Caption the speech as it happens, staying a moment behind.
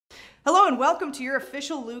Hello and welcome to your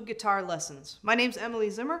official Loog guitar lessons. My name's Emily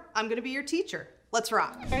Zimmer. I'm going to be your teacher. Let's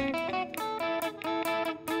rock.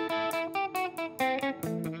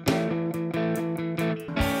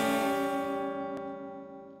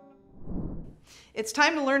 It's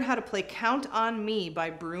time to learn how to play Count on Me by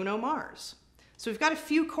Bruno Mars. So we've got a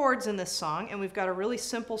few chords in this song and we've got a really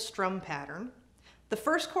simple strum pattern. The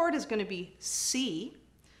first chord is going to be C,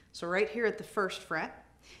 so right here at the first fret.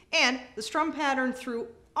 And the strum pattern through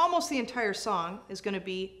almost the entire song is going to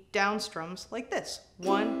be down strums like this.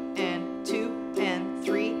 1 and 2 and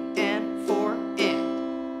 3 and 4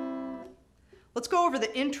 and. Let's go over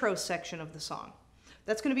the intro section of the song.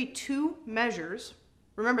 That's going to be 2 measures.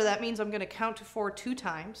 Remember, that means I'm going to count to 4 2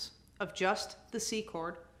 times of just the C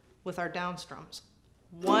chord with our down strums.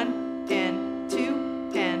 1 and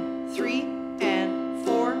 2 and 3 and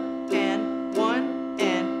 4 and 1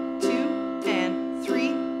 and 2 and 3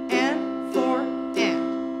 and 4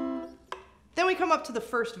 and. Then we come up to the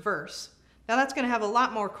first verse. Now that's going to have a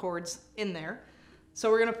lot more chords in there.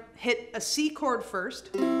 So we're going to hit a C chord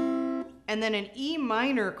first and then an E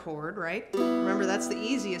minor chord, right? Remember, that's the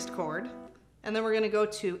easiest chord. And then we're going to go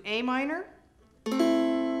to A minor,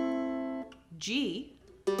 G,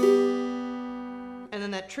 and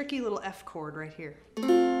then that tricky little F chord right here. So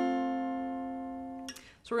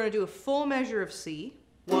we're going to do a full measure of C,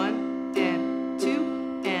 1 and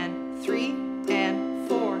 2 and 3 and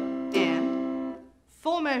 4 and.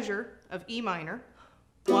 Full measure of E minor,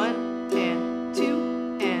 1 and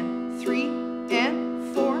 2 and 3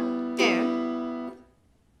 and 4 and.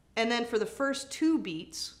 And then for the first 2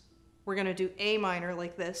 beats, we're going to do A minor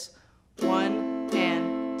like this, 1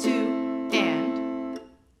 and 2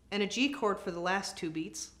 and a G chord for the last 2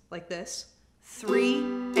 beats like this, 3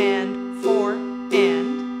 and 4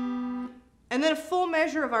 and then a full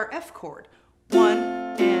measure of our F chord, 1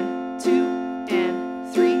 and 2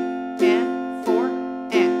 and 3 and 4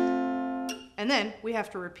 and then we have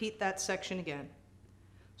to repeat that section again.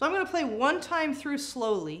 So I'm going to play one time through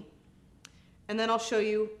slowly and then I'll show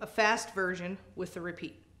you a fast version with the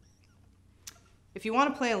repeat. If you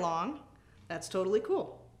want to play along, that's totally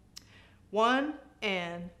cool. 1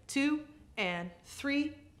 and 2 and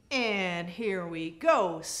 3 and here we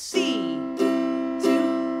go. C, 2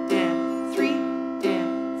 and 3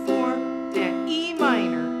 and 4 and E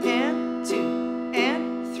minor and 2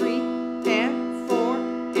 and 3 and 4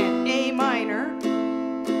 and A minor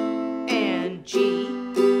and G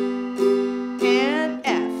and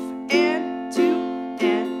F and 2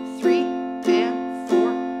 and 3 and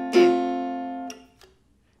 4 and.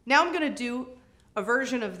 Now I'm going to do a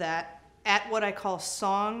version of that at what I call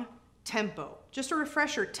song tempo. Just a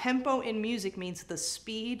refresher, tempo in music means the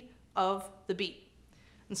speed of the beat.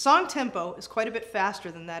 And song tempo is quite a bit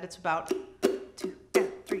faster than that. It's about 2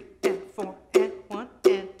 and 3 and 4 and 1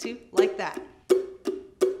 and 2, like that.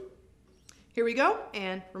 Here we go,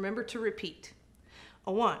 and remember to repeat.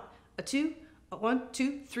 A 1, a 2, a 1,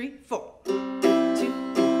 2, 3, 4. 2 and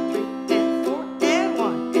 3 and 4 and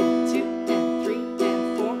 1 and 2 and 3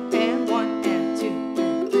 and 4 and 1 and 2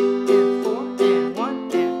 and 3 and 4 and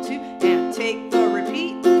 1 and 2 and take the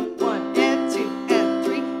repeat. 1 and 2 and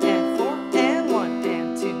 3 and 4 and 1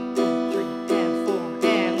 and 2 and 3 and 4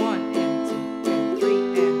 and 1 and 2 and 3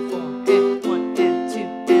 and 4 and 1 and 2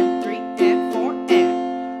 and 3 and 4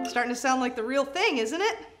 and. Starting to sound like the real thing, isn't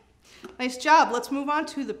it? Nice job. Let's move on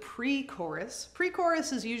to the pre-chorus.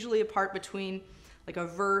 Pre-chorus is usually a part between like a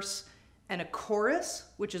verse and a chorus,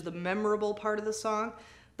 which is the memorable part of the song,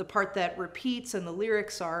 the part that repeats and the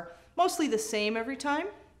lyrics are mostly the same every time.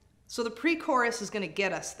 So the pre-chorus is going to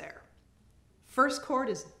get us there. First chord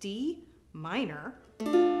is D minor,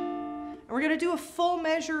 and we're going to do a full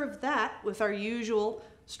measure of that with our usual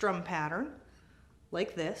strum pattern,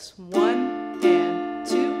 like this, 1 and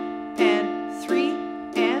 2 and 3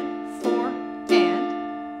 and 4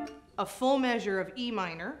 and a full measure of E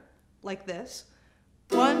minor, like this,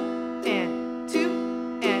 1 and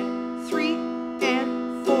 2 and 3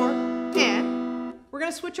 and 4 and. We're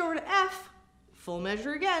going to switch over to F, full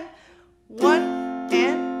measure again, 1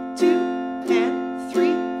 and 2 and 3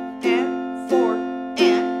 and 4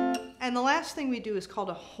 and the last thing we do is called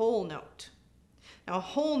a whole note. Now a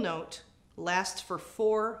whole note lasts for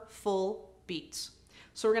 4 full beats.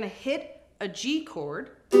 So we're going to hit a G chord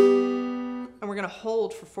and we're going to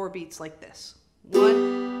hold for 4 beats like this,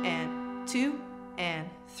 1 and 2 and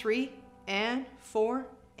 3 and 4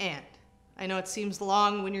 and. I know it seems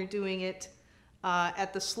long when you're doing it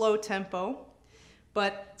at the slow tempo,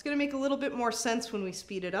 but it's going to make a little bit more sense when we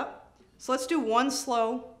speed it up. So let's do 1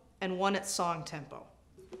 slow and 1 at song tempo.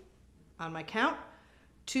 On my count,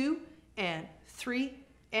 2 and 3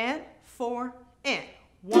 and 4 and.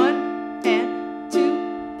 1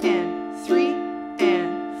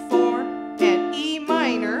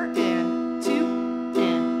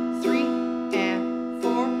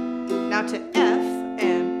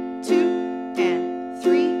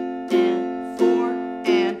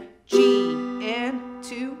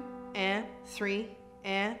 3,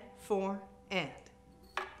 and 4, and.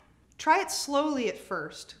 Try it slowly at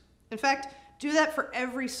first. In fact, do that for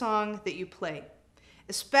every song that you play,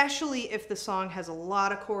 especially if the song has a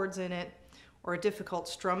lot of chords in it or a difficult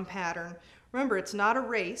strum pattern. Remember, it's not a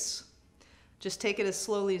race. Just take it as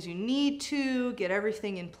slowly as you need to, get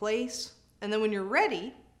everything in place, and then when you're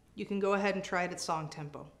ready, you can go ahead and try it at song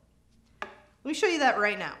tempo. Let me show you that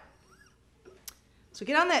right now. So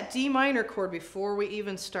get on that D minor chord before we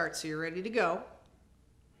even start, so you're ready to go.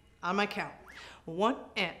 On my count. 1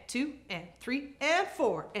 and 2 and 3 and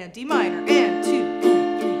 4 and D minor and 2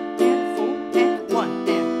 and 3 and 4 and 1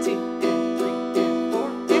 and 2 and 3 and 4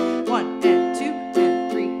 and 1 and 2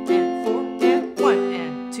 and 3 and 4 and 1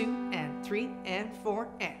 and 2 and 3 and 4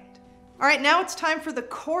 and. All right, now it's time for the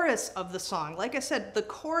chorus of the song. Like I said, the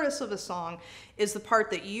chorus of a song is the part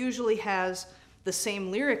that usually has the same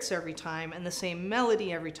lyrics every time and the same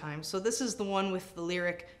melody every time. So this is the one with the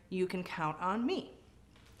lyric, "You Can Count on Me."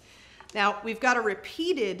 Now, we've got a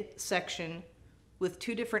repeated section with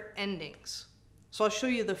 2 different endings. So I'll show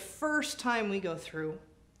you the first time we go through,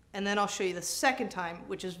 and then I'll show you the second time,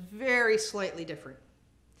 which is very slightly different.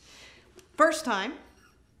 First time,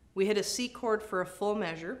 we hit a C chord for a full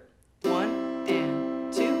measure. 1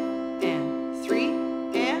 and 2 and 3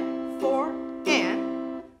 and 4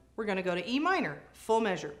 and we're going to go to E minor, full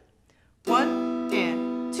measure. 1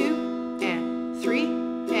 and 2 and 3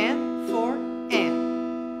 and 4 and.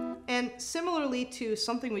 And similarly to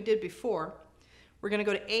something we did before, we're going to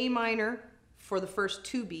go to A minor for the first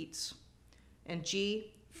 2 beats and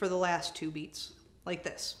G for the last 2 beats, like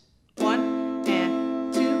this. 1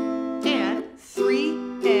 and 2 and 3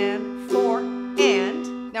 and 4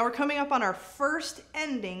 and. Now we're coming up on our first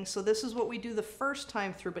ending, so this is what we do the first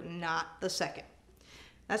time through, but not the second.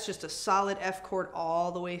 That's just a solid F chord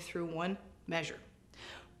all the way through one measure.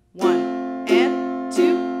 1 and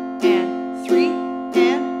 2 and 3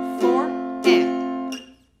 and 4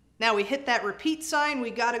 and. Now we hit that repeat sign,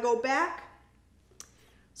 we gotta go back.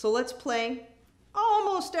 So let's play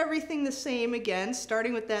almost everything the same again,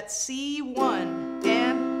 starting with that C1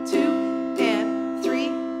 and 2 and 3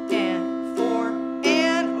 and 4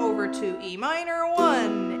 and over to E minor,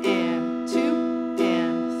 1 and 2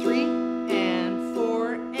 and 3 and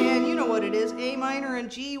 4 and you know what it is, A minor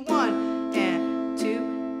and G, 1 and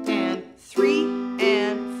 2 and 3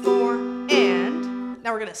 and 4 and.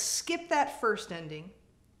 Now we're gonna skip that first ending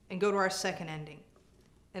and go to our second ending.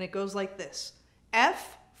 And it goes like this.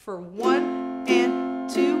 F for 1 and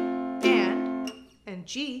 2 and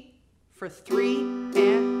G for 3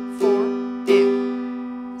 and 4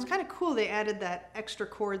 and. It's kind of cool they added that extra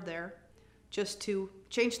chord there just to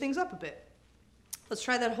change things up a bit. Let's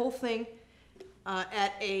try that whole thing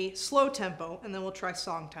at a slow tempo, and then we'll try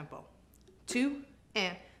song tempo. 2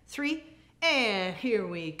 and 3 and here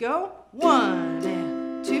we go. 1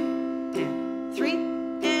 and 2 and 3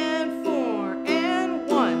 and 4 and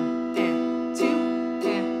 1 and 2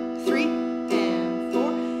 and 3 and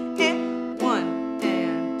 4 and 1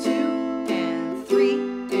 and 2 and 3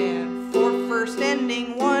 and 4. First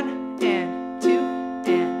ending, 1 and 2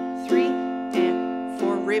 and 3 and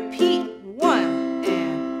 4. Repeat. 1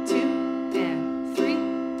 and 2 and 3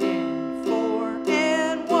 and 4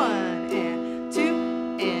 and 1 and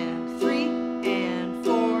 2 and 3 and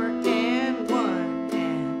 4 and 1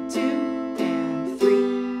 and 2 and 3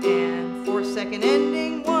 and 4. Second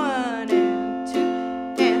ending, 1 and 2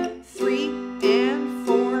 and 3 and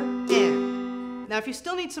 4 and. Now if you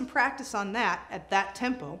still need some practice on that at that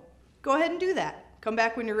tempo, go ahead and do that. Come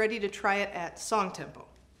back when you're ready to try it at song tempo.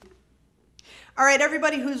 All right,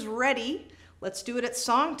 everybody who's ready, let's do it at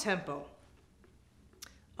song tempo.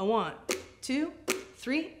 1, 2,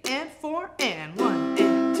 3 and 4 and 1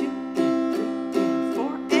 and 2 and 3 and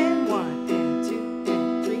 4 and 1 and 2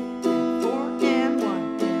 and 3 and 4 and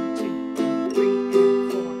 1 and 2 and 3 and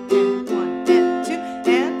 4 and 1 and 2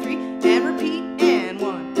 and 3 and repeat and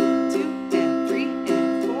 1 and 2 and 3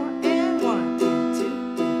 and 4 and 1 and 2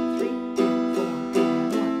 and 3 and 4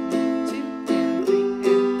 and 1 and 2 and 3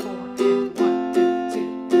 and 4 and 1 and 2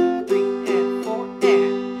 and 3 and 4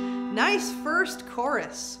 and. Nice first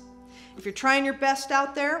chorus. If you're trying your best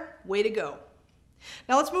out there, way to go.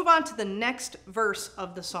 Now let's move on to the next verse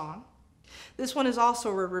of the song. This one is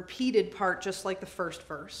also a repeated part, just like the first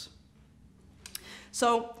verse.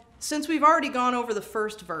 So since we've already gone over the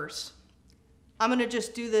first verse, I'm going to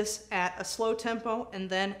just do this at a slow tempo and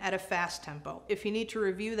then at a fast tempo. If you need to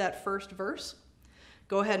review that first verse,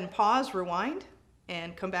 go ahead and pause, rewind,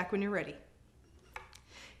 and come back when you're ready.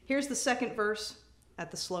 Here's the second verse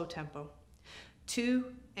at the slow tempo. 2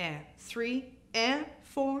 and 3 and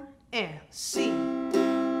 4 and C. 2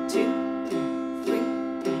 and 3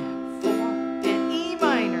 and 4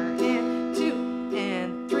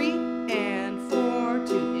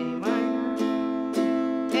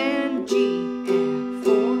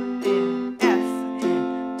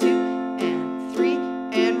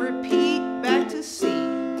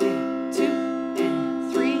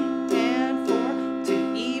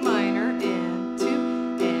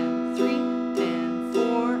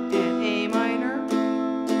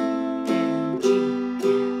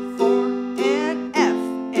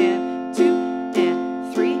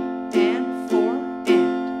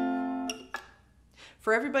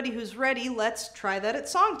 everybody who's ready, let's try that at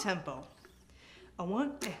song tempo. A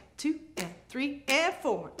 1 and 2 and 3 and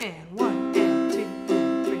 4 and 1 and 2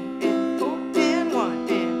 and 3 and 4 and 1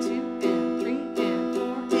 and 2 and 3 and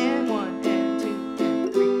 4 and 1 and 2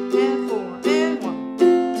 and 3 and 4 and 1,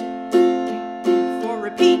 2, 3 and 4.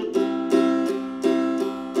 Repeat.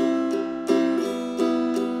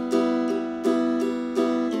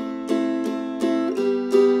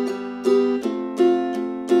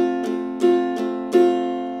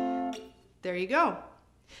 There you go.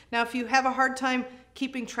 Now, if you have a hard time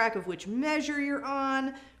keeping track of which measure you're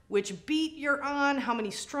on, which beat you're on, how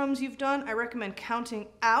many strums you've done, I recommend counting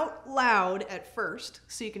out loud at first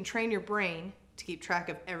so you can train your brain to keep track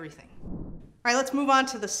of everything. All right, let's move on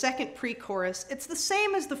to the second pre-chorus. It's the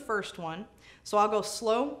same as the first one, so I'll go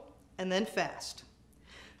slow and then fast.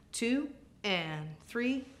 2 and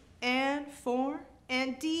 3 and 4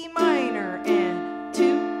 and D minor and 2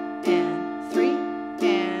 and 3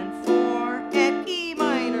 and 4 and E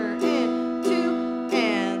minor and 2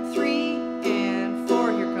 and 3 and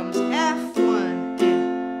 4. Here comes F, 1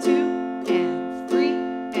 and 2 and 3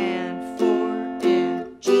 and 4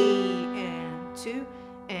 and G and 2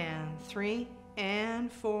 and 3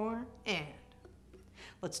 and 4 and.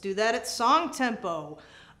 Let's do that at song tempo.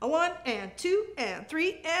 A 1 and 2 and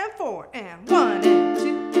 3 and 4 and 1 and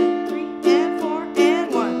 2 and 3 and 4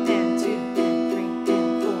 and 1 and 2 and 3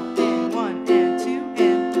 and 4 and 1 and 2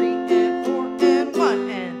 and 3 and 4 and 1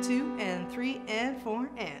 and 2 and 3 and 4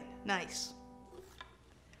 and. Nice.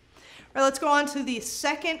 All right, let's go on to the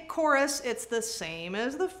second chorus. It's the same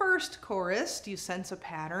as the first chorus. Do you sense a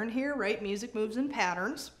pattern here, right? Music moves in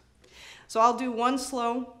patterns. So I'll do one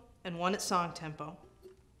slow and one at song tempo.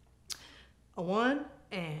 A 1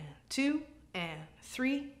 and 2 and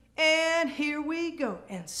 3 and here we go.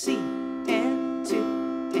 And C and 2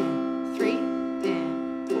 and 3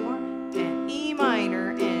 and 4 and E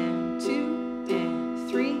minor and 2 and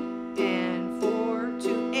 3 and 4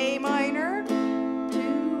 to A minor,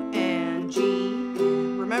 2 and G.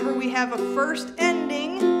 And remember, we have a first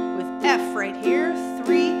ending with F right here.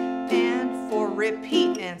 3 and 4.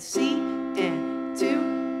 Repeat. And C and 2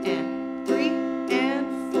 and 3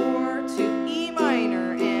 and 4 to E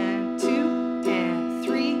minor and 2 and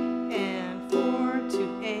 3 and 4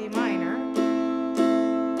 to A minor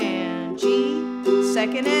and G.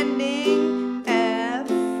 Second ending F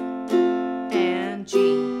and G.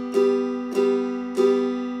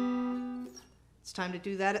 It's time to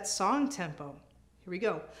do that at song tempo. Here we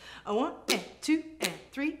go. A 1 and 2 and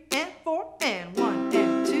 3 and 4 and 1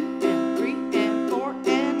 and 2 and 3 and 4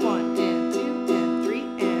 and 1 and 2 and 3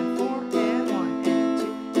 and 4 and 1 and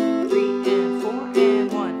 2 3 and 4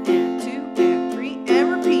 and 1 and 2 and 3 and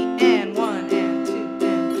repeat and 1 and 2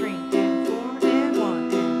 and 3 and 4 and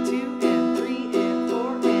 1 and 2 and 3 and 4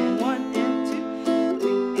 and 1 and 2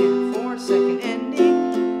 3 and 4. Second ending.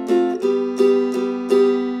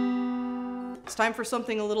 It's time for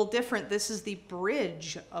something a little different. This is the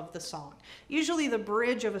bridge of the song. Usually the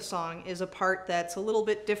bridge of a song is a part that's a little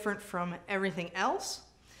bit different from everything else,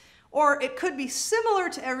 or it could be similar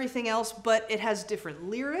to everything else, but it has different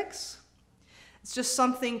lyrics. It's just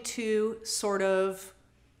something to sort of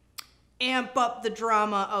amp up the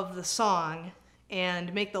drama of the song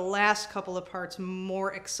and make the last couple of parts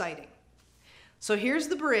more exciting. So here's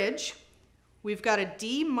the bridge. We've got a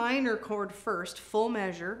D minor chord first, full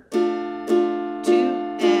measure.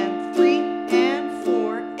 2 and 3 and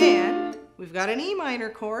 4 and we've got an E minor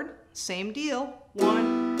chord, same deal.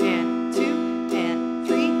 1 and 2 and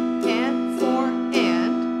 3 and 4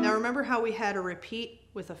 and. Now remember how we had a repeat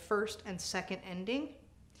with a first and second ending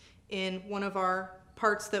in one of our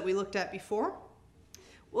parts that we looked at before?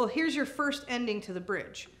 Well, here's your first ending to the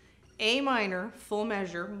bridge. A minor, full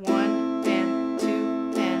measure, 1 and 2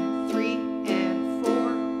 and 3 and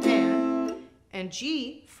 4 and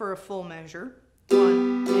G for a full measure,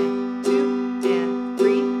 1 and 2 and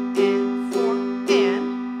 3 and 4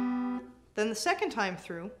 and. Then the second time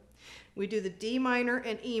through, we do the D minor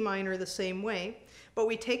and E minor the same way, but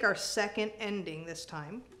we take our second ending this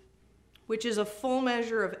time, which is a full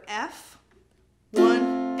measure of F,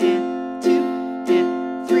 1 and 2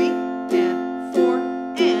 and 3 and 4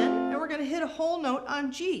 and we're going to hit a whole note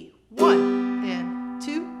on G, 1 and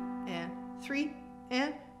 2 and 3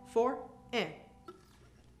 and 4 and.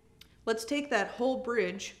 Let's take that whole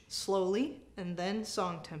bridge slowly and then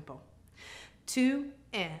song tempo. 2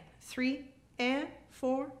 and 3 and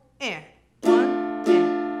 4 and 1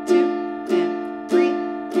 and 2 and 3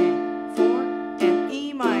 and 4 and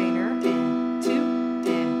E minor and 2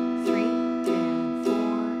 and 3 and 4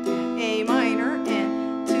 and A minor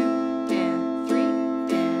and 2 and 3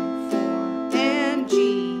 and 4 and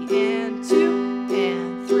G and 2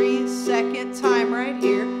 and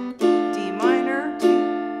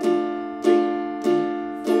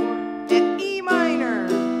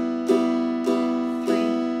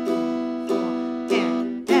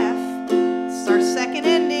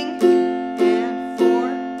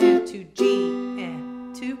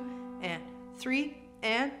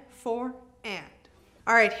 4, and.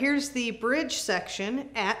 All right, here's the bridge section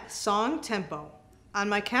at song tempo. On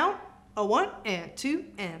my count, a 1 and 2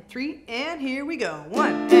 and 3, and here we go.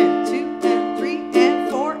 1 and 2 and 3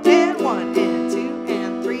 and 4 and 1 and 2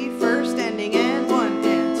 and 3, first ending, and 1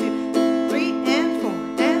 and 2, 3 and 4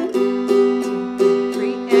 and 2 and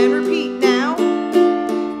 3, and repeat now.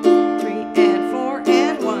 3 and 4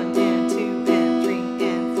 and 1 and 2 and 3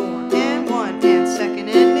 and 4 and 1, and second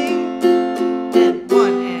ending, and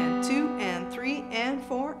 1 and 2 and 3 and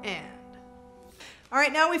 4 and. All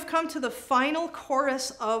right, now we've come to the final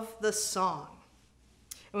chorus of the song.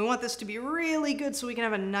 And we want this to be really good so we can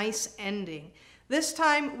have a nice ending. This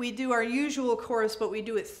time we do our usual chorus, but we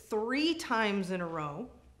do it 3 times in a row.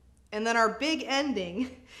 And then our big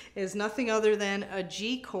ending is nothing other than a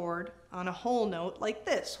G chord on a whole note like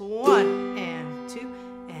this. 1 and 2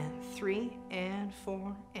 and 3 and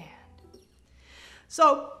 4 and.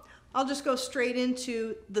 So I'll just go straight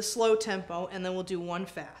into the slow tempo and then we'll do one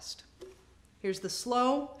fast. Here's the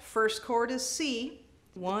slow. First chord is C.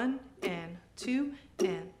 1 and 2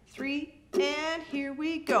 and 3, and here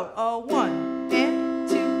we go. A 1 and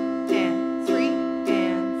 2 and 3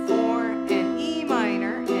 and 4 and E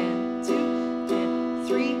minor, and 2 and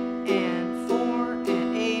 3 and 4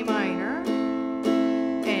 and A minor,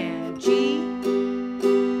 and G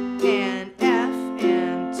and F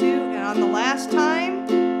and 2, and on the last time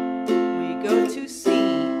we go to C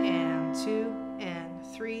and 2 and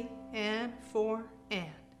 3 and 4 and.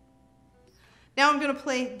 Now I'm going to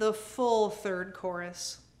play the full third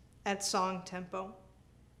chorus at song tempo.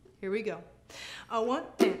 Here we go. A 1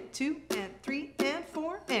 and 2 and 3 and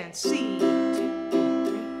 4 and C, 2 and 3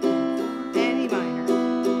 and 4 and E minor, 4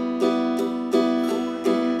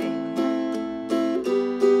 and A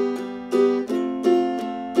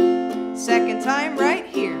minor. Second time right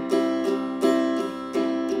here.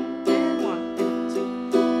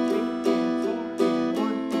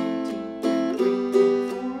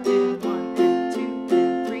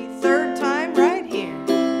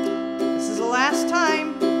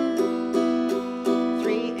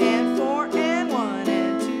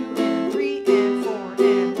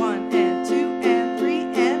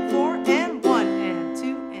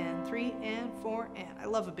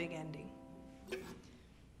 Love a big ending. All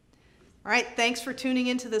right, thanks for tuning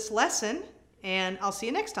into this lesson, and I'll see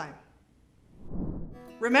you next time.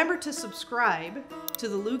 Remember to subscribe to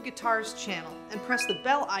the Loog Guitars channel and press the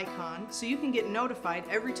bell icon so you can get notified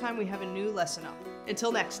every time we have a new lesson up.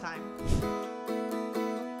 Until next time.